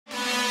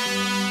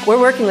We're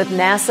working with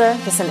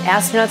NASA to send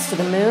astronauts to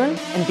the moon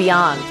and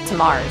beyond to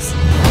Mars.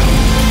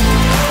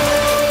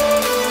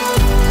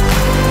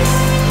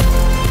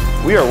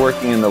 We are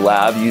working in the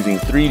lab using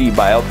 3D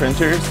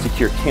bioprinters to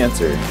cure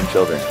cancer in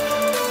children.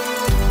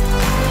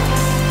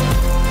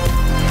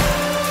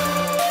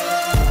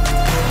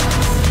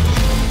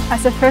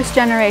 As a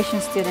first-generation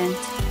student,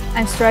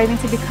 I'm striving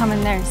to become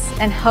a nurse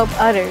and help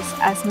others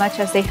as much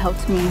as they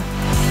helped me.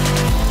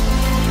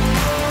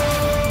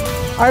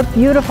 Our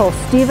beautiful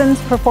Stevens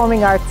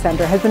Performing Arts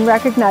Center has been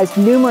recognized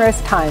numerous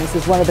times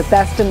as one of the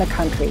best in the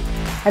country,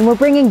 and we're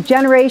bringing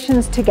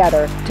generations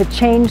together to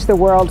change the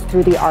world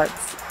through the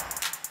arts.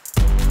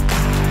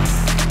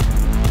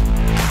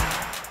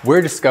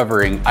 We're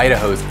discovering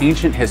Idaho's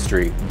ancient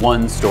history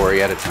one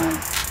story at a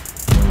time.